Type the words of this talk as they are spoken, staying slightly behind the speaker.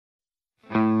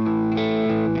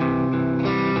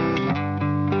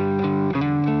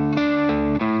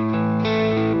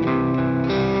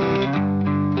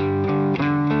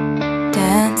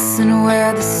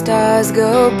the stars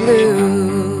go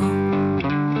blue,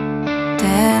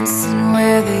 dancing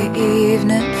where the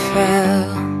evening fell,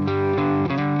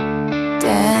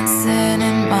 dancing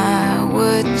in my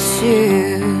wooden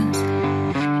shoes,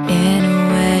 in a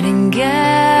wedding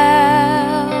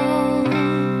gown,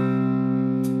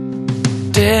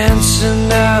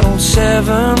 dancing out on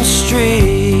 7th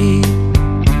Street,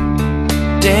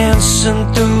 dancing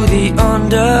through the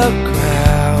underground,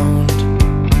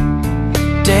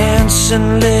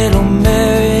 dancing little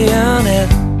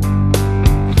marionette.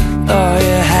 Are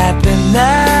you happy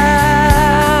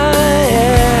now?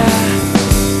 Yeah.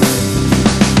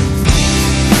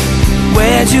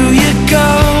 Where do you go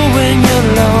when you're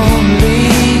lonely?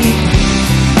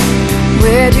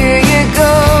 where do you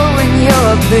go when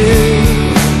you're blue?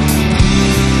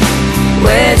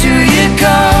 Where do you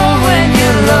go when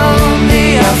you're lonely?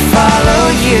 I'll follow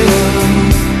you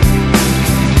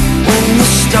when the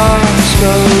stars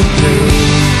go blue.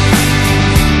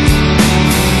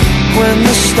 When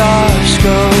the stars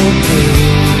go blue.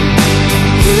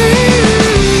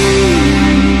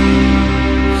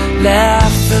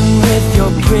 Laughing with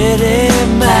your pretty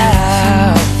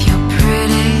mouth,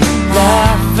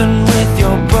 laughing with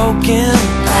your broken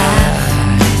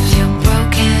eyes,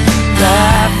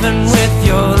 laughing with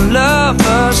your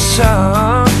lover's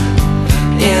song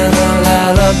in a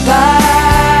lullaby.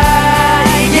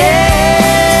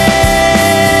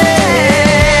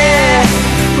 Yeah.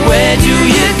 Where do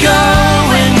you go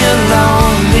when you're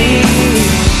lonely?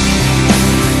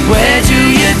 Where do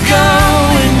you go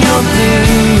when you're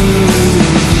blue?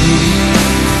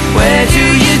 Where do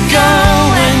you go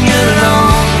when you're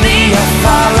lonely? I'll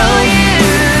follow you.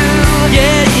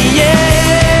 Yeah, yeah.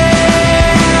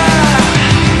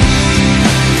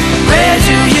 Where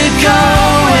do you go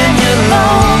when you're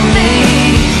lonely?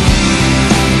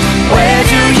 Where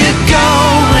do you go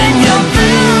when you're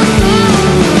blue?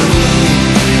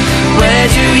 Where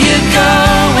do you go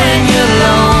when you're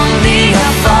lonely?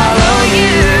 I'll follow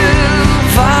you.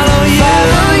 Follow you.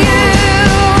 Follow you.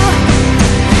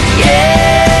 Yeah.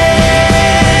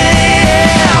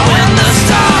 When the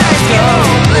stars go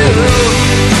blue.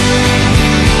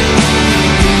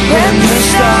 When the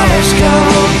stars go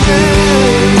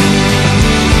blue.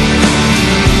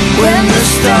 When the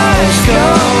stars go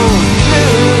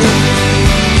blue.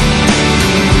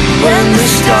 When the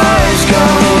stars go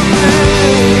blue.